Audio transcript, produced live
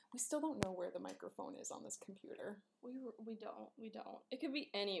still don't know where the microphone is on this computer. We don't. It could be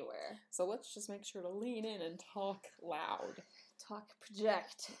anywhere. So let's just make sure to lean in and talk loud.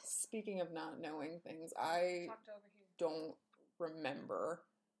 Project. Speaking of not knowing things, I don't remember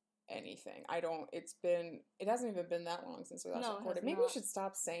anything. It hasn't even been that long since we last recorded. Maybe we should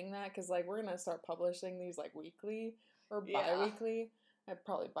stop saying that, because, like, we're gonna start publishing these, like, weekly or bi-weekly.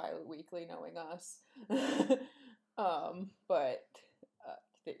 Probably bi-weekly, knowing us. But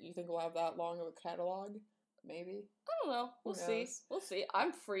you think we'll have that long of a catalog? Maybe. I don't know. We'll see.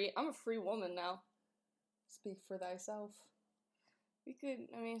 I'm free. I'm a free woman now. Speak for thyself. We could,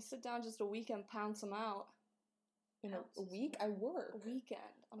 sit down just a week and pound some out. In a week? I work. A weekend.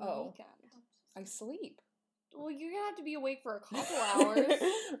 On a weekend. I sleep. Well, you're gonna have to be awake for a couple hours.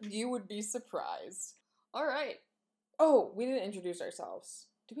 You would be surprised. Alright. Oh, we didn't introduce ourselves.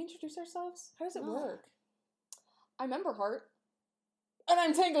 Did we introduce ourselves? How does it work? I'm Emberheart. And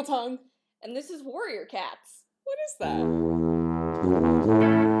I'm Tangletongue. And this is Warrior Cats. What is that?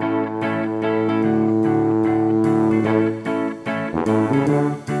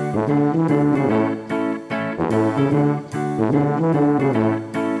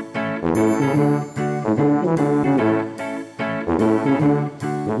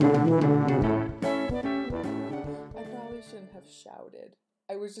 I probably shouldn't have shouted.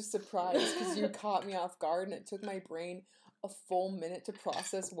 I was just surprised because you caught me off guard, and it took my brain a full minute to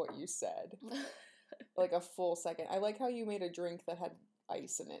process what you said. Like a full second. I like how you made a drink that had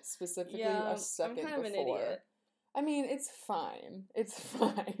ice in it, specifically a second before. I'm kind of an idiot. I mean, it's fine. It's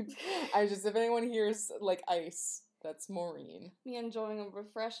fine. If anyone hears, like, ice, that's Maureen. Me enjoying a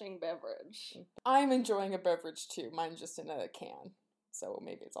refreshing beverage. I'm enjoying a beverage, too. Mine's just in a can. So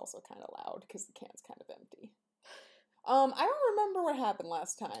maybe it's also kind of loud, because the can's kind of empty. I don't remember what happened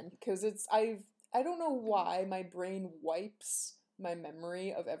last time, because I don't know why my brain wipes my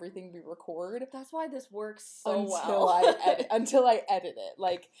memory of everything we record. That's why this works so well. Until I edit it.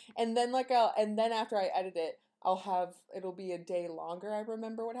 Like, and then after I edit it, it'll be a day longer I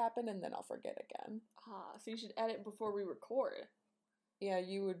remember what happened, and then I'll forget again. So you should edit before we record. Yeah,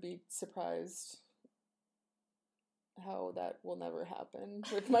 you would be surprised how that will never happen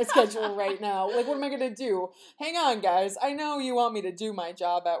with my schedule right now. Like, what am I gonna do? Hang on, guys. I know you want me to do my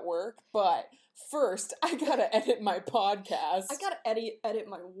job at work, but first, I gotta edit my podcast. I gotta edit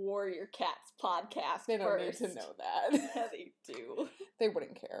my Warrior Cats podcast. They don't need to know that. Yeah, they do. They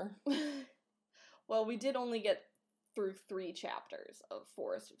wouldn't care. Well, we did only get through 3 chapters of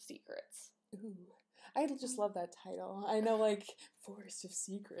Forest of Secrets. Ooh. I just love that title. I know, like, Forest of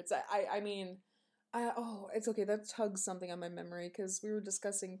Secrets. It's okay. That tugs something on my memory, because we were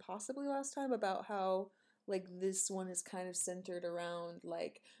discussing possibly last time about how, like, this one is kind of centered around,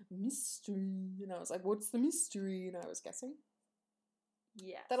 like, mystery. And I was like, what's the mystery? And I was guessing.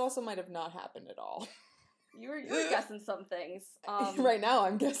 Yes. That also might have not happened at all. You were guessing some things. Right now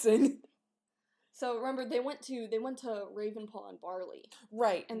I'm guessing. So remember, they went to Ravenpaw and Barley.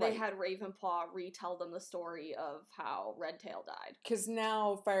 Right. And they had Ravenpaw retell them the story of how Redtail died. Because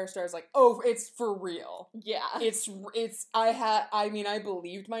now Firestar's like, oh, it's for real. Yeah. I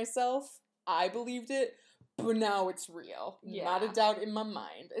believed myself. I believed it. But now it's real. Yeah. Not a doubt in my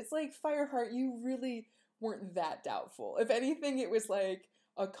mind. It's like, Fireheart, you really weren't that doubtful. If anything, it was like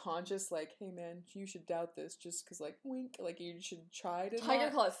a conscious, like, hey man, you should doubt this just because, like, wink, like, you should try to Tiger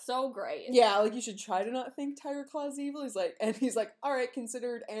Claw is so great. Yeah, like, you should try to not think Tiger Claw's evil. He's like, alright,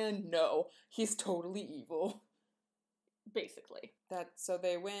 considered, and no, he's totally evil. Basically. So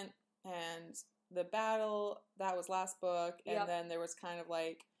they went, and the battle, that was last book, and then there was kind of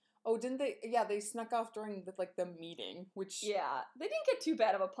like, oh, didn't they? Yeah, they snuck off during the meeting, which... Yeah, they didn't get too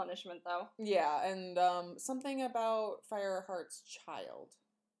bad of a punishment, though. Yeah, and something about Fireheart's child.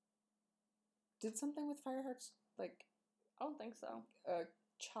 Did something with Fireheart's, like... I don't think so.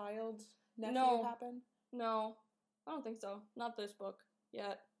 Child nephew happen? No, I don't think so. Not this book,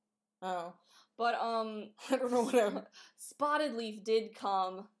 yet. Oh. But, I don't know what Spotted Leaf did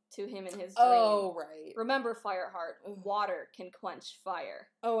come to him in his dream. Oh, right. Remember, Fireheart, water can quench fire.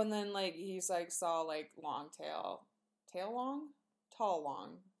 Oh, and then, like, he's, like, saw, like, Longtail. Tail Long? Tall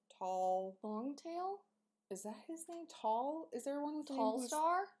Long. Tall... Longtail? Is that his name? Tall? Is there one with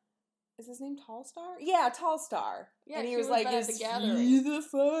Tallstar? Is his name Tallstar? Yeah, Tallstar. Yeah, and he was like, is he the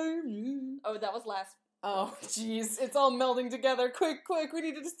fire? Oh, that was last... Oh, jeez. It's all melding together. Quick, we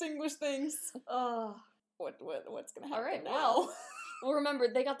need to distinguish things. What's gonna happen now? Well, remember,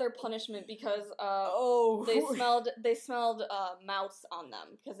 they got their punishment because they smelled mouse on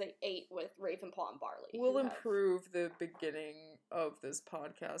them because they ate with Ravenpaw and Barley. We'll improve the beginning of this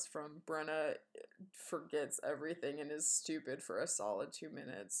podcast from Brenna forgets everything and is stupid for a solid 2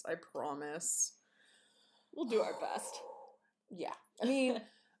 minutes. I promise. We'll do our best. Yeah. I mean,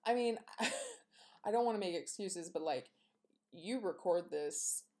 I don't want to make excuses, but, like, you record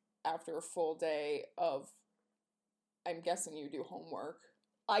this after a full day of, I'm guessing you do homework.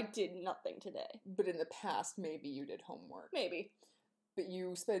 I did nothing today. But in the past, maybe you did homework. Maybe. But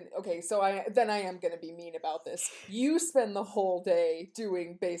you spend, okay, so I am going to be mean about this. You spend the whole day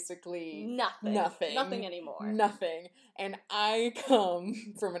doing basically nothing. Nothing anymore. Nothing. And I come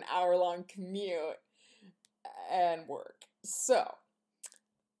from an hour-long commute and work. So,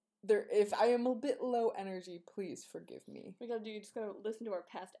 if I am a bit low energy, please forgive me. You just gotta listen to our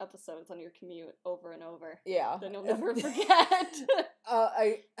past episodes on your commute over and over. Yeah. Then you'll never forget.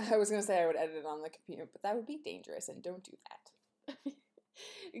 I was gonna say I would edit it on the commute, but that would be dangerous, and don't do that.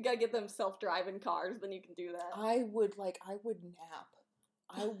 You gotta get them self-driving cars, then you can do that. I would nap.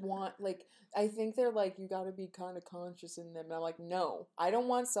 I think they're like, you gotta be kind of conscious in them, and I'm like, no, I don't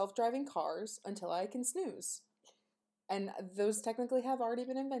want self-driving cars until I can snooze. And those technically have already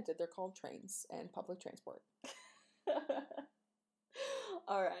been invented. They're called trains and public transport.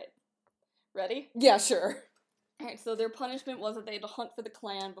 Alright. Ready? Yeah, sure. Alright, so their punishment was that they had to hunt for the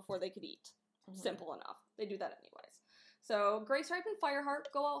clan before they could eat. Mm-hmm. Simple enough. They do that anyways. So Graystripe and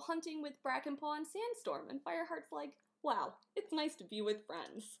Fireheart go out hunting with Brackenpaw and Sandstorm, and Fireheart's like, wow, it's nice to be with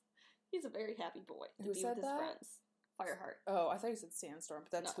friends. He's a very happy boy to be with his friends. Fireheart. Oh, I thought you said Sandstorm,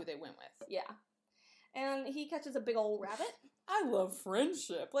 but that's who they went with. Yeah. And he catches a big old rabbit. I love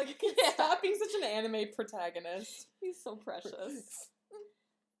friendship. Like, stop being such an anime protagonist. He's so precious.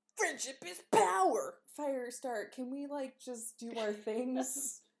 Friendship is power! Firestar, can we, like, just do our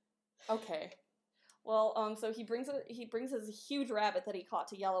things? Okay. Well, so he brings this huge rabbit that he caught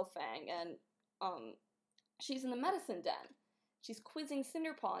to Yellowfang, and, she's in the medicine den. She's quizzing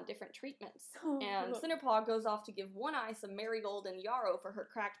Cinderpaw on different treatments. And Cinderpaw goes off to give One Eye some marigold and yarrow for her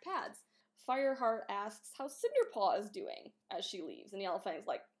cracked pads. Fireheart asks how Cinderpaw is doing as she leaves, and Yellowfang's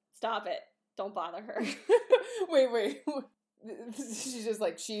like, stop it, don't bother her. Wait. She's just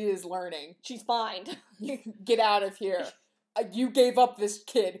like, she is learning. She's fine. Get out of here. You gave up this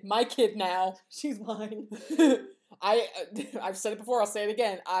kid. My kid now. She's mine. I've said it before, I'll say it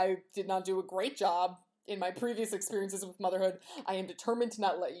again. I did not do a great job in my previous experiences with motherhood. I am determined to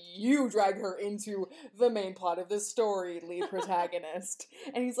not let you drag her into the main plot of this story, lead protagonist.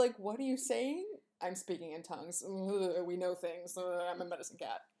 And he's like, what are you saying? I'm speaking in tongues. We know things. I'm a medicine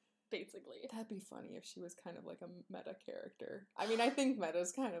cat. Basically. That'd be funny if she was kind of like a meta character. I mean, I think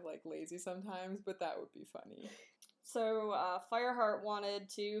meta's kind of like lazy sometimes, but that would be funny. So, Fireheart wanted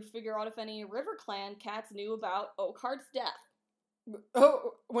to figure out if any River Clan cats knew about Oakheart's death.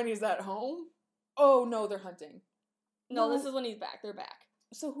 Oh, when he's at home? Oh, no, they're hunting. No, this is when he's back. They're back.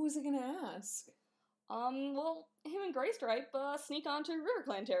 So who's he gonna ask? Well, him and Graystripe sneak onto River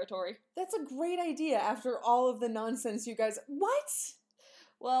Clan territory. That's a great idea after all of the nonsense you guys... What?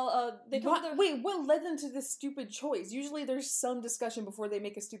 Well, they come to Wait, what led them to this stupid choice? Usually there's some discussion before they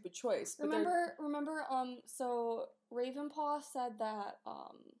make a stupid choice. But remember, so Ravenpaw said that,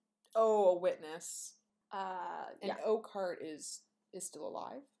 Oh, a witness. yeah. And Oakheart is still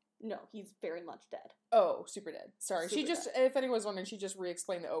alive? No, he's very much dead. Oh, super dead. Sorry. Super dead. If anyone's wondering, she just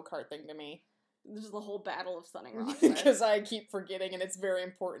re-explained the Oakheart thing to me. This is the whole Battle of Sunning Rock. Because I keep forgetting, and it's very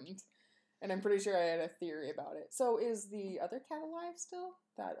important. And I'm pretty sure I had a theory about it. So is the other cat alive still?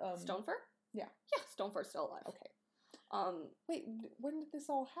 That Stonefur? Yeah. Yeah, Stonefur's still alive. Okay. Wait, when did this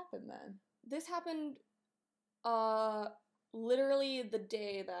all happen then? This happened literally the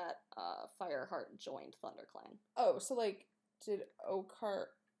day that Fireheart joined ThunderClan. Oh, so like did Oak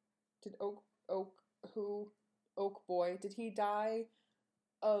Boy, did he die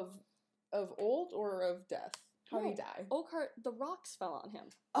of old or of death? How did he die? Oakheart, the rocks fell on him.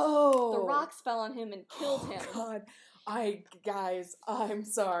 Oh! The rocks fell on him and killed him. God. Guys, I'm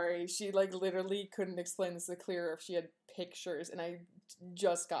sorry. She, like, literally couldn't explain this clearer if she had pictures, and I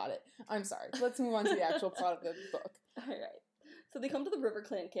just got it. I'm sorry. Let's move on to the actual plot of the book. Alright. So they come to the River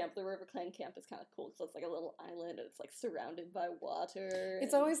Clan camp. The River Clan camp is kind of cool. So it's like a little island, and it's like surrounded by water.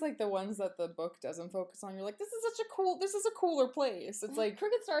 It's always like the ones that the book doesn't focus on. You're like, this is a cooler place. It's like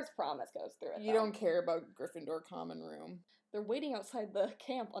Crooked Star's Promise goes through it. You don't care about Gryffindor Common Room. They're waiting outside the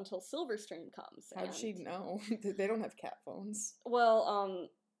camp until Silverstream comes. How'd she know? They don't have cat phones. Well,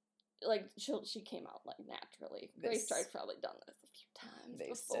 like, she came out, like, naturally. Graystripe's probably done this a few times They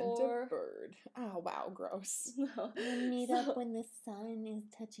before. sent a bird. Oh, wow, gross. No. We'll meet up when the sun is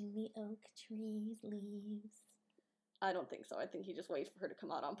touching the oak tree's leaves. I don't think so. I think he just waits for her to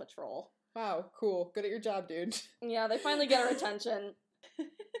come out on patrol. Wow, cool. Good at your job, dude. Yeah, they finally get her attention.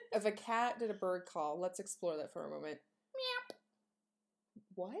 If a cat did a bird call, let's explore that for a moment. Meow.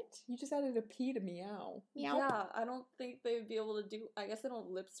 What? You just added a P to meow. Meow. Yeah, I don't think they'd be able to do... I guess they don't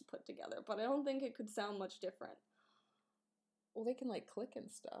have lips to put together, but I don't think it could sound much different. Well, they can, like, click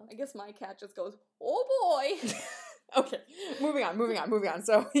and stuff. I guess my cat just goes, oh boy! Okay, moving on.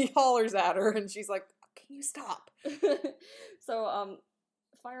 So he hollers at her, and she's like, can you stop? So,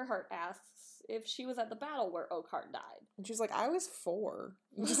 Fireheart asks if she was at the battle where Oakheart died. And she's like, I was 4.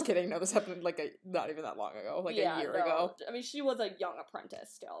 I'm just kidding. No, this happened, like, not even that long ago. Like, a year ago. I mean, she was a young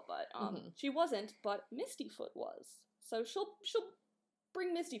apprentice still, but, she wasn't, but Mistyfoot was. So she'll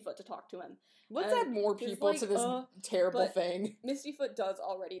bring Mistyfoot to talk to him. Let's add more people to this terrible thing. Mistyfoot does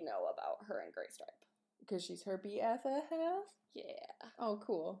already know about her and Graystripe. Because she's her BFF? Yeah. Oh,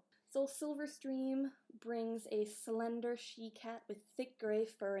 cool. So Silverstream brings a slender she-cat with thick gray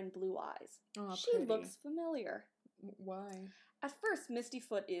fur and blue eyes. Oh, she pretty. looks familiar. Why? At first,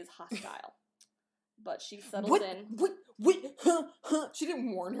 Mistyfoot is hostile. But she settles in. What? She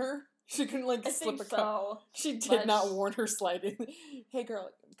didn't warn her? She couldn't, like, slip a cup. She did not warn her slightly. Hey, girl,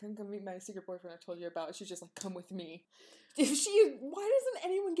 come meet my secret boyfriend I told you about. She's just like, come with me. Why doesn't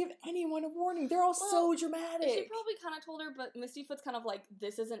anyone give anyone a warning? They're all so dramatic. She probably kind of told her, but Mistyfoot's kind of like,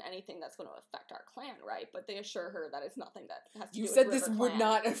 this isn't anything that's going to affect our clan, right? But they assure her that it's nothing that has to do with You said this would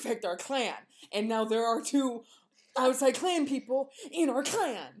not affect our clan. And now there are 2 outside clan people in our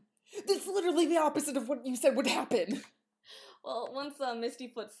clan. That's literally the opposite of what you said would happen. Well, once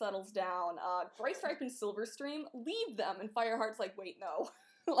Mistyfoot settles down, Graystripe and Silverstream leave them, and Fireheart's like, wait, no.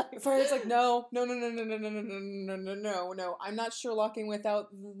 Fireheart's like, no. I'm not Sherlocking without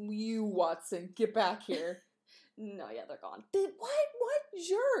you, Watson. Get back here. No, yeah, they're gone. What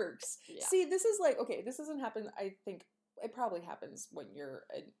jerks? Yeah. See, this is like, okay, this doesn't happen, I think, it probably happens when you're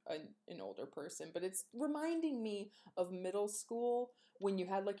an older person, but it's reminding me of middle school when you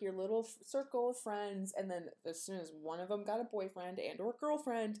had like your little circle of friends, and then as soon as one of them got a boyfriend and or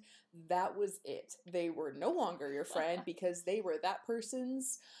girlfriend, that was it. They were no longer your friend because they were that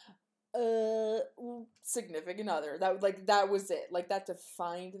person's significant other. That was it. Like, that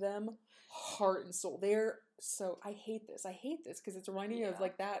defined them heart and soul. So I hate this because it's reminding me of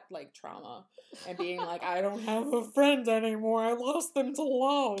like that like trauma and being like, I don't have a friend anymore. I lost them to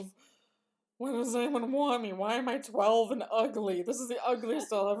love. Why does anyone want me? Why am I 12 and ugly? This is the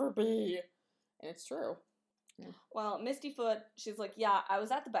ugliest I'll ever be. And it's true. Yeah. Well, Mistyfoot, she's like, yeah, I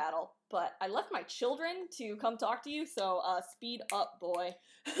was at the battle, but I left my children to come talk to you, so speed up, boy.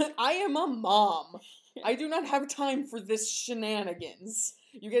 I am a mom. I do not have time for this shenanigans.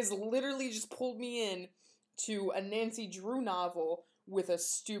 You guys literally just pulled me in to a Nancy Drew novel with a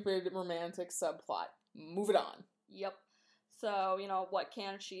stupid romantic subplot. Move it on. Yep. So, what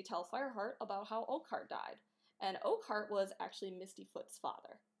can she tell Fireheart about how Oakheart died? And Oakheart was actually Mistyfoot's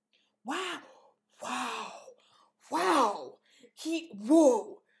father. Wow.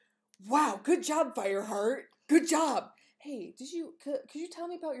 Wow, good job, Fireheart. Good job. Hey, could you tell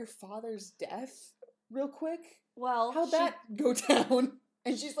me about your father's death real quick? Well, how'd that go down?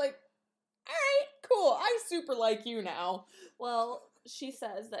 And she's like, all right, cool. I super like you now. Well, she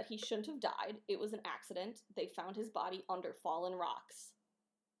says that he shouldn't have died. It was an accident. They found his body under fallen rocks.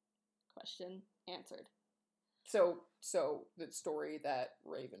 Question answered. So the story that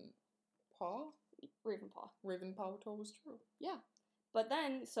Ravenpaw told was true. Yeah. But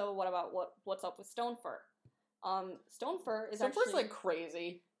then, so what about what's up with Stonefur? Stonefer is Stonefer's like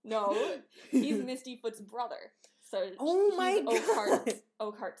crazy. No, he's Mistyfoot's brother. So he's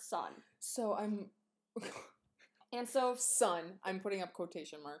Oakheart's son. So son, I'm putting up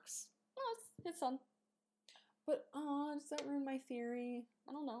quotation marks. No, it's his son. But, does that ruin my theory?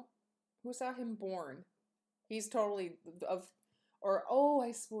 I don't know. Who saw him born? He's totally I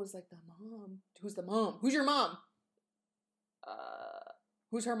suppose, like, the mom. Who's the mom? Who's your mom?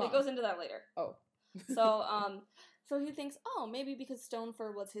 Who's her mom? It goes into that later. Oh. So he thinks, maybe because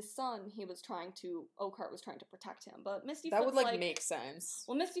Stonefur was his son, Oakheart was trying to protect him. But Mistyfoot's that would, make sense.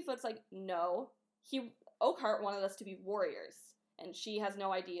 Well, Mistyfoot's like, no. Oakheart wanted us to be warriors, and she has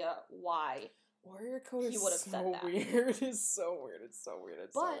no idea why. Warrior code is so weird. It's so weird. It's so weird.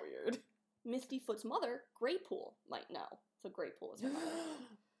 It's so weird. Mistyfoot's mother, Graypool, might know. So Graypool is her mother.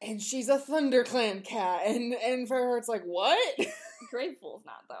 And she's a ThunderClan cat, and Fireheart's like, what? Greypool's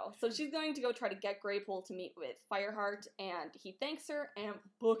not, though. So she's going to go try to get Greypool to meet with Fireheart, and he thanks her and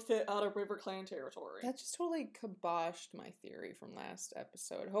books it out of RiverClan territory. That just totally kiboshed my theory from last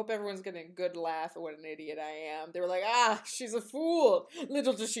episode. Hope everyone's getting a good laugh at what an idiot I am. They were like, she's a fool.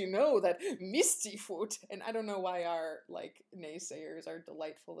 Little does she know that Mistyfoot. And I don't know why our, like, naysayers are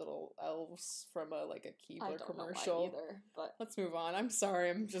delightful little elves from a Keebler commercial. Know why either, but let's move on. I'm sorry,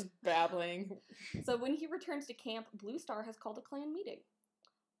 I'm just babbling. So when he returns to camp, Blue Star has called a clan meeting.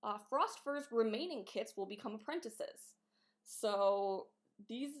 Frostfur's remaining kits will become apprentices. So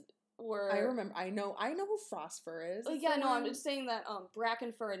these were... I know who Frostfur is. I'm just saying that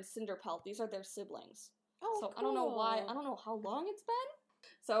Brackenfur and Cinderpelt, these are their siblings. Oh, so cool. I don't know why, I don't know how long it's been.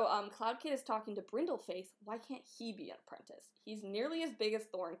 So Cloudkit is talking to Brindleface. Why can't he be an apprentice? He's nearly as big as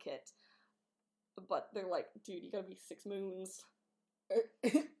Thornkit. But they're like, dude, you gotta be 6 moons.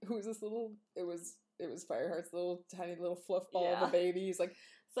 Who's this little... It was Fireheart's little tiny little fluff ball of a baby. He's like,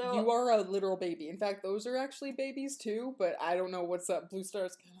 so, you are a literal baby. In fact, those are actually babies too, but I don't know what's up. Blue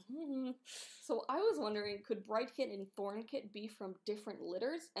Star's kind of... So I was wondering, could Brightkit and Thornkit be from different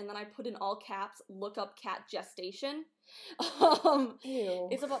litters? And then I put in all caps, look up cat gestation. Ew.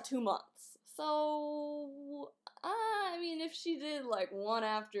 It's about 2 months. So, I mean, if she did, one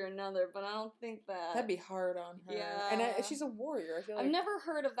after another, but I don't think that... That'd be hard on her. Yeah. And she's a warrior, I feel like... I've never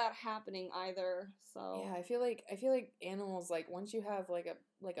heard of that happening either, so... Yeah, I feel like animals, once you have,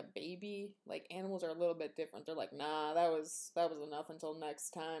 a baby, animals are a little bit different. They're like, nah, that was enough until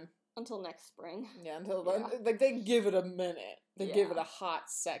next time. Until next spring. Yeah, until... Yeah. They give it a minute. They give it a hot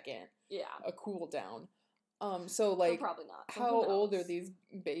second. Yeah. A cool down. So probably not. How old are these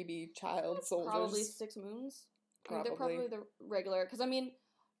baby child soldiers? Probably 6 moons. Probably. They're probably the regular,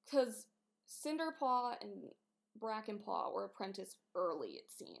 because Cinderpaw and Brackenpaw were apprenticed early, it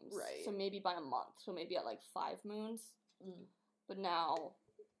seems. Right. So maybe by a month. So maybe at 5 moons. Mm. But now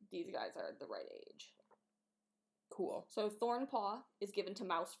these guys are the right age. Cool. So Thornpaw is given to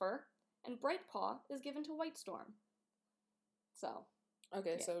Mousefur, and Brightpaw is given to Whitestorm. So.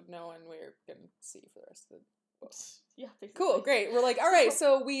 Okay, so no one we're gonna see for the rest of the book. Yeah, basically. Cool, great. We're like, alright,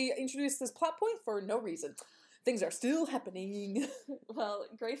 so we introduced this plot point for no reason. Things are still happening. Well,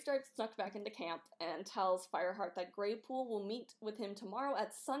 Greystripe snuck back into camp and tells Fireheart that Greypool will meet with him tomorrow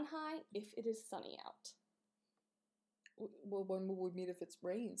at Sunhigh if it is sunny out. Well, when will we meet if it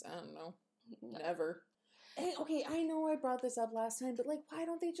rains? I don't know. No. Never. Hey, okay, I know I brought this up last time, but why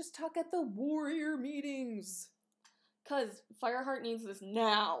don't they just talk at the warrior meetings? Because Fireheart needs this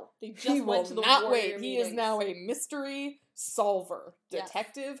now. They just went to the warrior meetings. He is now a mystery solver.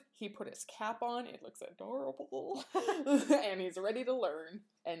 Detective. Yes. He put his cap on. It looks adorable. And he's ready to learn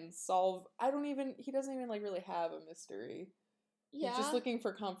and solve. He doesn't even really have a mystery. Yeah. He's just looking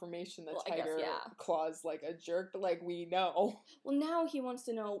for confirmation that Tiger Claw's a jerk, but we know. Well, now he wants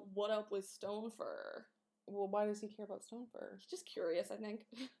to know what up with Stonefur. Well, why does he care about Stonefur? He's just curious, I think.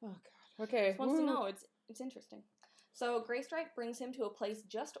 Oh, God. Okay. He just wants to know. It's interesting. So Greystripe brings him to a place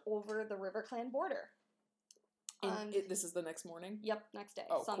just over the RiverClan border. And this is the next morning? Yep, next day.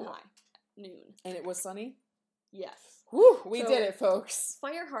 Sunhigh. Cool. Noon. And it was sunny? Yes. Whew, we did it, folks.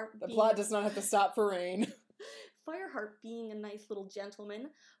 Fireheart The plot does not have to stop for rain. Fireheart, being a nice little gentleman,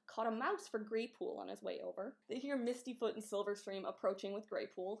 caught a mouse for Greypool on his way over. They hear Mistyfoot and Silverstream approaching with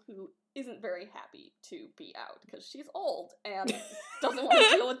Greypool, who isn't very happy to be out, because she's old and doesn't want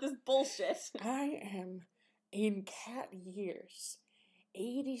to deal with this bullshit. I am... in cat years,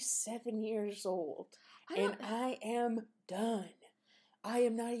 87 years old, and I am done. I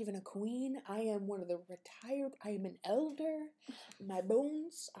am not even a queen. I am one of the retired. I am an elder. My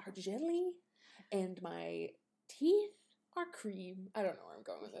bones are jelly, and my teeth are cream. I don't know where I'm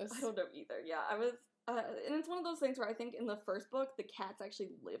going with this. I don't know either. Yeah, I was, and it's one of those things where I think in the first book the cats actually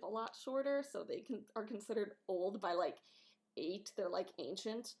live a lot shorter, so they are considered old by 8. They're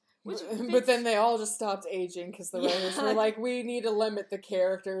ancient. But then they all just stopped aging because the writers were like, we need to limit the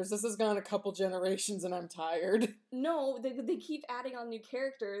characters. This has gone a couple generations and I'm tired. No, they keep adding on new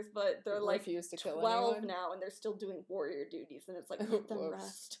characters, but they're refuse to kill 12 anyone. Now and they're still doing warrior duties, and it's let them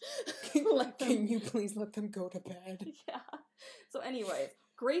rest. Can you please let them go to bed? Yeah. So anyways,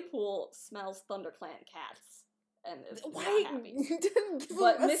 Greypool smells ThunderClan cats. And is not happy.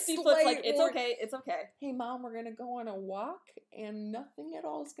 But Mistyfoot's it's okay. Hey, Mom, we're gonna go on a walk, and nothing at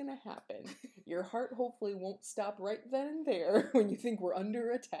all is gonna happen. Your heart hopefully won't stop right then and there when you think we're under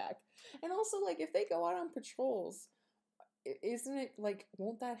attack. And also, if they go out on patrols, isn't it,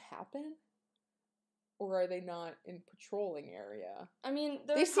 won't that happen? Or are they not in patrolling area? I mean,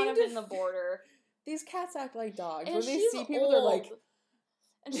 they're kind of in the border. These cats act like dogs. And when they see people, old. they're like...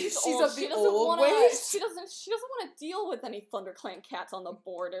 And she's old. She doesn't want to deal with any ThunderClan cats on the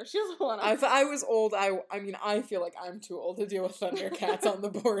border. She doesn't want to. If I was old, I mean, I feel like I'm too old to deal with Thundercats on the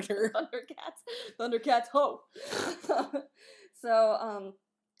border. Thundercats, ho! So,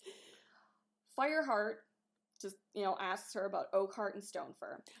 Fireheart just, asks her about Oakheart and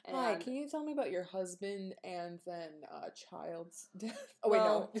Stonefur. And hi, can you tell me about your husband and then child's death? Oh, wait,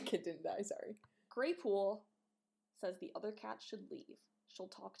 no, the kid didn't die, sorry. Greypool says the other cats should leave. She'll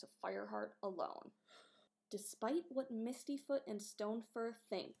talk to Fireheart alone. Despite what Mistyfoot and Stonefur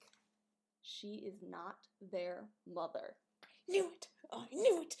think, she is not their mother. I knew it!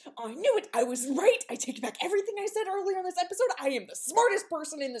 I knew it! I was right! I take back everything I said earlier in this episode. I am the smartest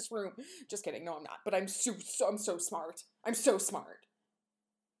person in this room. Just kidding, no I'm not. But I'm so smart. I'm so smart.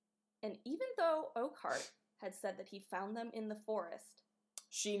 And even though Oakheart had said that he found them in the forest,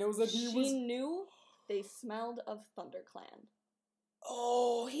 she knows that she knew they smelled of ThunderClan.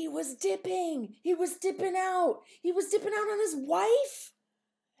 Oh, he was dipping! He was dipping out! He was dipping out on his wife!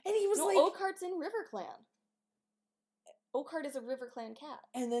 And he was Oakheart's in RiverClan. Oakheart is a RiverClan cat.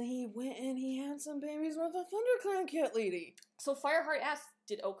 And then he went and he had some babies with a ThunderClan cat lady. So Fireheart asks,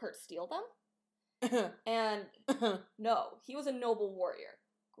 did Oakheart steal them? And no, he was a noble warrior.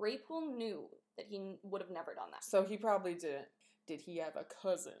 Greypool knew that he would have never done that. So he probably didn't. Did he have a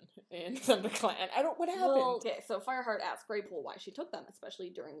cousin in ThunderClan? What happened? Well, okay, so Fireheart asked Greypool why she took them,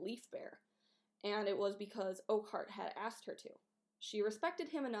 especially during Leafbear. And it was because Oakheart had asked her to. She respected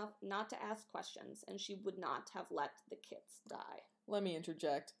him enough not to ask questions, and she would not have let the kids die. Let me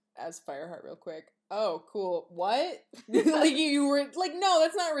interject as Fireheart real quick. Oh, cool. What? Like, you were, like, no,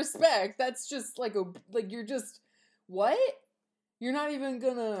 that's not respect. That's just, you're just, what? You're not even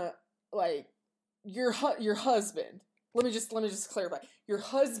gonna, your husband. Let me just clarify. Your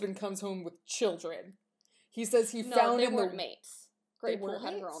husband comes home with children. He says he found they in weren't mates. Greypool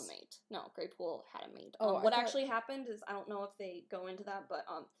had her own mate. No, Greypool had a mate. What actually happened is, I don't know if they go into that, but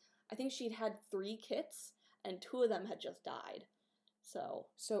I think she'd had 3 kits, and 2 of them had just died. So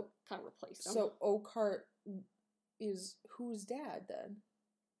kind of replaced them. So Oakheart is whose dad then?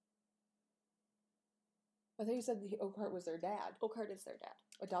 I think you said Oakheart was their dad. Oakheart is their dad.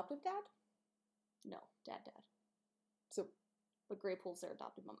 Adoptive dad? No, dad. So, but Greypool's their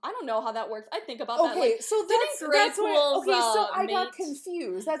adopted mom. I don't know how that works. I think about that. Okay, so that's why. Okay, so I got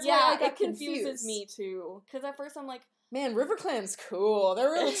confused. That's why I got confused. It confuses me too. Because at first I'm like, man, RiverClan's cool.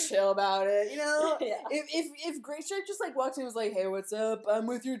 They're real chill about it, you know. Yeah. If Greystripe just walked in and was like, "Hey, what's up? I'm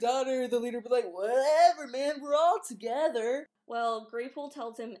with your daughter," the leader would be like, "Whatever, man. We're all together." Well, Greypool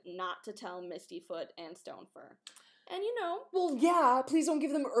tells him not to tell Mistyfoot and Stonefur. And well, yeah. Please don't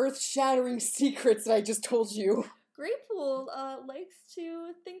give them earth-shattering secrets that I just told you. Greypool likes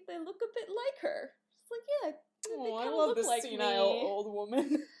to think they look a bit like her. She's like, yeah, I love this senile old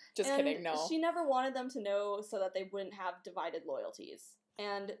woman. Just kidding, no. She never wanted them to know so that they wouldn't have divided loyalties.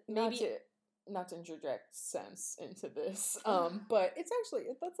 And maybe... Not to interject sense into this, but it's actually,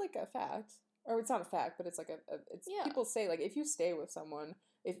 that's a fact. Or it's not a fact, but it's people say, if you stay with someone,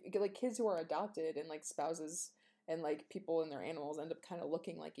 if, kids who are adopted and, spouses... And, people and their animals end up kind of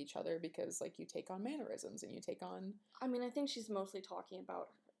looking like each other because, you take on mannerisms and you take on... I mean, I think she's mostly talking about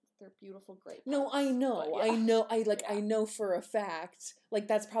their beautiful grape. No, I know. Yeah. I know for a fact.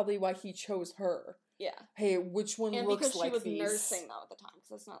 That's probably why he chose her. Yeah. Hey, which one looks like these? And because she was nursing, though, at the time,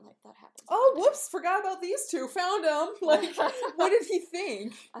 because it's not like that happens. Oh, whoops, forgot about these two. Found them. What did he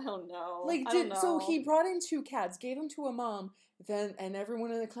think? I don't know. So he brought in 2 cats, gave them to a mom, and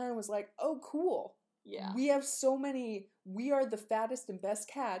everyone in the clan was like, oh, cool. Yeah. We have so many, we are the fattest and best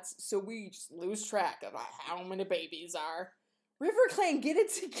cats, so we just lose track of how many babies are. RiverClan, get it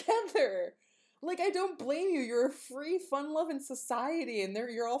together! I don't blame you, you're a free, fun-loving society, and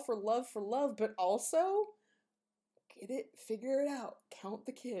you're all for love, but also, get it, figure it out, count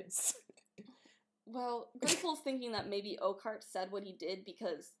the kids. Well, Greypool's thinking that maybe Oakheart said what he did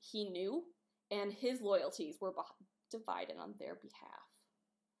because he knew, and his loyalties were divided on their behalf.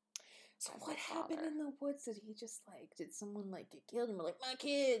 So what happened in the woods? Did he just did someone get killed and we're like, my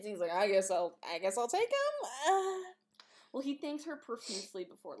kids? And he's like, I guess I'll take them. Well, he thanks her profusely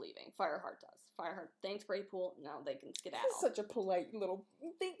before leaving. Fireheart does. Fireheart thanks Greypool. Now they can skedaddle. He's such a polite little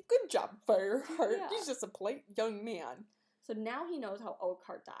thing. Good job, Fireheart. Yeah. He's just a polite young man. So now he knows how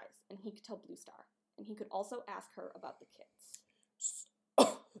Oakheart dies, and he could tell Bluestar, and he could also ask her about the kids.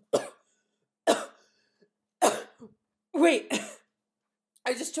 Wait.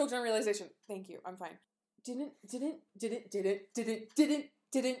 I just choked on realization. Thank you. I'm fine. Didn't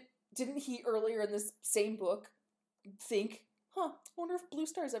he earlier in this same book think, I wonder if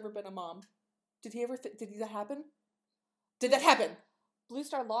Bluestar's ever been a mom? Did he ever did that happen? Did that happen? Blue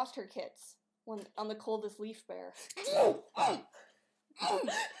Star lost her kits on the coldest leaf bear.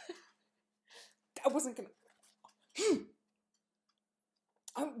 I wasn't gonna...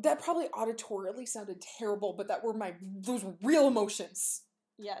 that probably auditorially sounded terrible, but those were real emotions.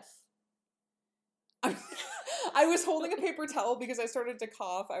 Yes. I was holding a paper towel because I started to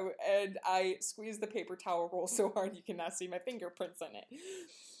cough, and I squeezed the paper towel roll so hard you cannot see my fingerprints in it.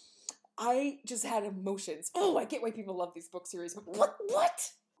 I just had emotions. Oh, I get why people love these book series, but what?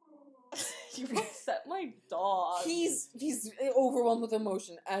 You upset my dog. He's overwhelmed with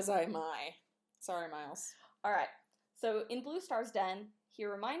emotion, as am I. Sorry, Miles. Alright, so in Blue Star's den, he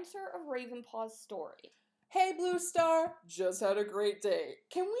reminds her of Ravenpaw's story. Hey, Blue Star, just had a great day.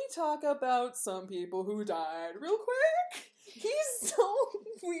 Can we talk about some people who died real quick? He's so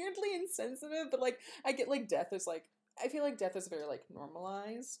weirdly insensitive, but, like, I get, like, death is, like, I feel like death is very, like,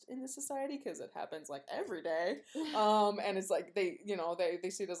 normalized in this society because it happens, like, every day. And it's, like, they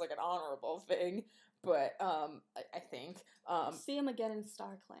see it as, like, an honorable thing. But, I think, see him again in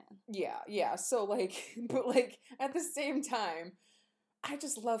StarClan. Yeah, so, like, but, like, at the same time, I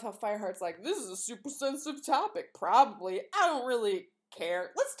just love how Fireheart's like, this is a super sensitive topic, probably. I don't really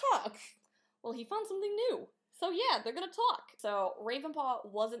care. Let's talk. Well, he found something new. So yeah, they're gonna talk. So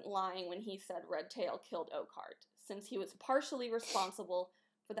Ravenpaw wasn't lying when he said Redtail killed Oakheart, since he was partially responsible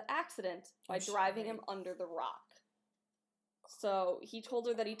for the accident by driving him under the rock. So he told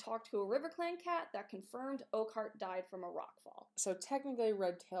her that he talked to a RiverClan cat that confirmed Oakheart died from a rockfall. So technically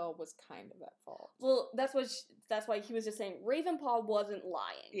Redtail was kind of at fault. Well, that's why he was just saying Ravenpaw wasn't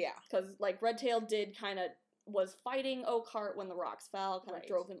lying. Yeah. Because, like, Redtail was fighting Oakheart when the rocks fell, kind of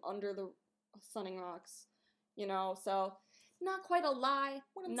drove him under the Sunning Rocks, you know, so not quite a lie,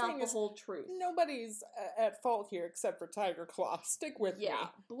 not the whole truth. Nobody's at fault here except for Tiger Claw. Stick with me. Yeah,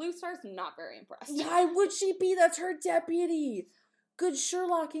 Blue Star's not very impressed. Why would she be? That's her deputy. Good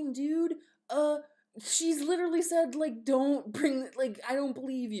Sherlocking, dude. She's literally said, like, don't bring, like, I don't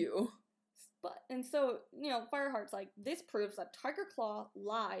believe you. And so, you know, Fireheart's like, this proves that Tiger Claw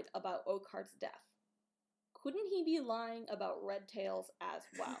lied about Oakheart's death. Couldn't he be lying about Redtail's as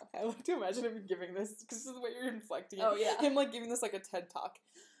well? I love to imagine him giving this, because this is the way you're inflecting it. Oh, yeah. Him, like, giving this, like, a TED Talk.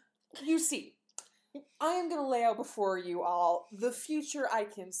 You see, I am going to lay out before you all the future I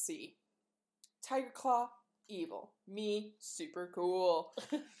can see. Tiger Claw, evil. Me, super cool.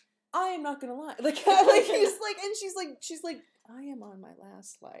 I am not going to lie. Like, he's like, and she's like, I am on my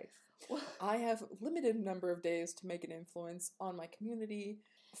last life. I have limited number of days to make an influence on my community.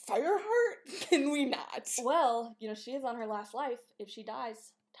 Fireheart? Can we not? Well, you know, she is on her last life. If she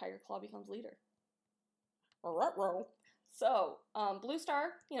dies, Tiger Claw becomes leader. Ruh-roh. So, Blue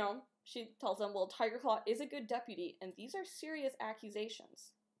Star, you know, she tells him, well, Tiger Claw is a good deputy, and these are serious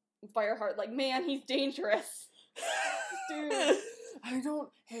accusations. And Fireheart, like, man, he's dangerous. Dude. I don't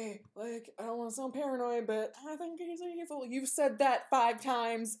want to sound paranoid, but I think he's evil. You've said that 5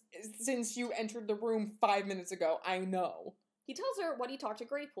 times since you entered the room 5 minutes ago. I know. He tells her what he talked to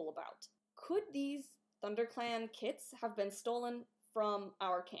Greypool about. Could these ThunderClan kits have been stolen from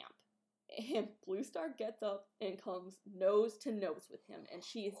our camp? And Blue Star gets up and comes nose to nose with him, and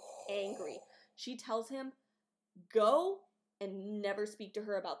she is angry. She tells him, go and never speak to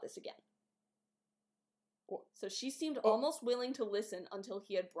her about this again. So she seemed almost willing to listen until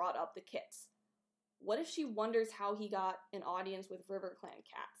he had brought up the kits. What if she wonders how he got an audience with RiverClan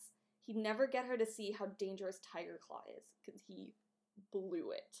cats? He'd never get her to see how dangerous Tiger Claw is, because he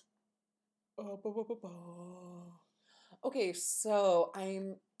blew it. Okay, so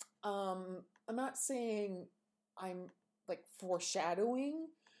I'm not saying I'm, like, foreshadowing,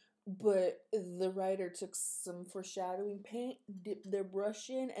 but the writer took some foreshadowing paint, dipped their brush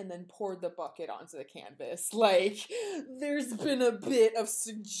in, and then poured the bucket onto the canvas. Like, there's been a bit of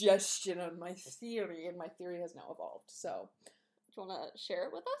suggestion on my theory, and my theory has now evolved, so. Do you want to share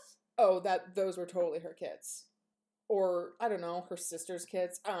it with us? Oh, those were totally her kits. Or, I don't know, her sister's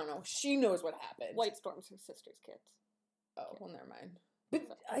kits. I don't know. She knows what happened. White Storm's her sister's kits. Oh, well, never mind.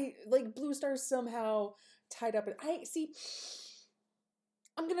 But Blue Star's somehow tied up in...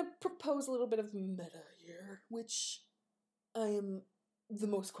 I'm gonna propose a little bit of meta here, which I am the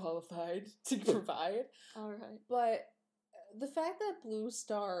most qualified to provide. Alright. But the fact that Blue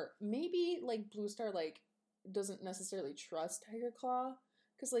Star, maybe, like, Blue Star, like, doesn't necessarily trust Tiger Claw,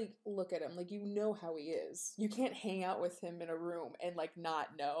 because, like, look at him, like, you know how he is. You can't hang out with him in a room and, like,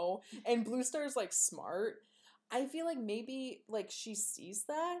 not know. And Blue Star's, like, smart. I feel like maybe, like, she sees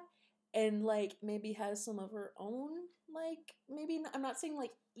that and, like, maybe has some of her own, like, maybe, I'm not saying,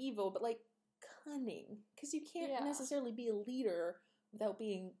 like, evil, but, like, cunning. Because you can't necessarily be a leader without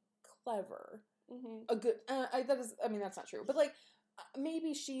being clever. Mm-hmm. A good, that's not true. But, like,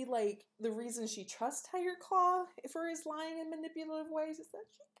 maybe she, like, the reason she trusts Tiger Claw for his lying and manipulative ways is that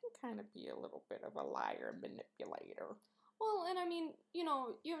she can kind of be a little bit of a liar and manipulator. Well, and I mean, you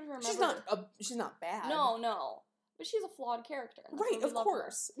know, you have to remember... She's not bad. No. But she's a flawed character. Right, of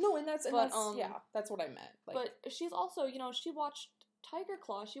course. Her. No, that's that's what I meant. Like, but she's also, you know, she watched Tiger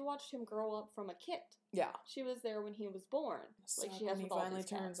Claw. She watched him grow up from a kit. Yeah. She was there when he was born. So like, she has with all finally these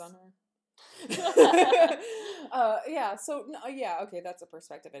turns cats. on her. Okay, that's a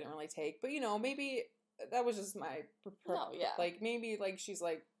perspective I didn't really take. But, you know, maybe that was just my... Like, maybe, like, she's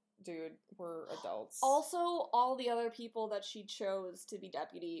like, dude, we're adults. Also, all the other people that she chose to be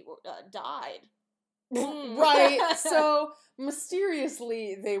deputy died. Right, so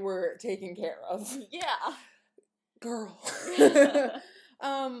mysteriously they were taken care of. Yeah. Girl.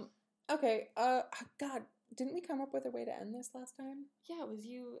 Okay, God, didn't we come up with a way to end this last time? Yeah, it was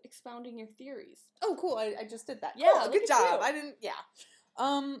you expounding your theories. Oh, cool, I just did that. Yeah, cool, good job. I didn't,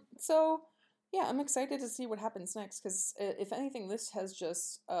 so... Yeah, I'm excited to see what happens next, because if anything, this has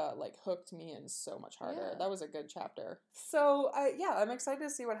just, like, hooked me in so much harder. Yeah. That was a good chapter. So, I'm excited to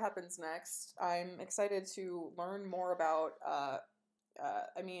see what happens next. I'm excited to learn more about,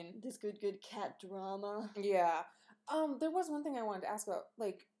 this good cat drama. Yeah. There was one thing I wanted to ask about,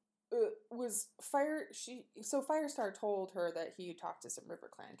 like, was Firestar told her that he talked to some River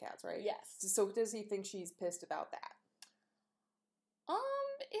Clan cats, right? Yes. So does he think she's pissed about that?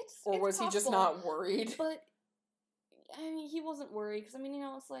 Or was possible, he just not worried? But, I mean, he wasn't worried, because, I mean, you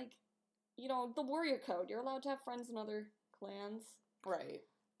know, it's like, you know, the warrior code. You're allowed to have friends in other clans. Right.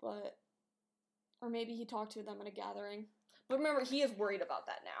 But, or maybe he talked to them at a gathering. But remember, he is worried about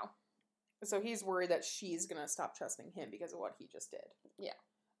that now. So he's worried that she's gonna stop trusting him because of what he just did. Yeah.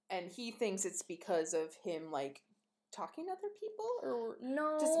 And he thinks it's because of him, like, talking to other people? Or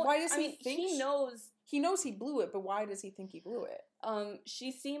no. Why does he think... He knows... He knows he blew it, but why does he think he blew it?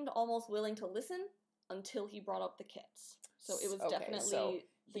 She seemed almost willing to listen until he brought up the kits. So it was definitely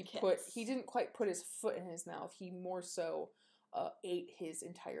the kits. He didn't quite put his foot in his mouth. He more so ate his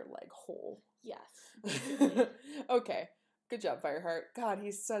entire leg whole. Yes. Okay. Good job, Fireheart. God,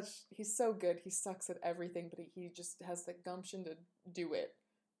 he's so good. He sucks at everything, but he just has the gumption to do it.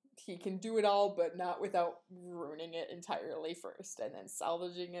 He can do it all, but not without ruining it entirely first, and then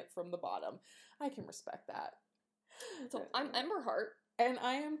salvaging it from the bottom. I can respect that. So, I'm Emberheart. And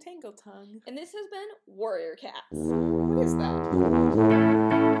I am Tangletongue. And this has been Warrior Cats. What is that?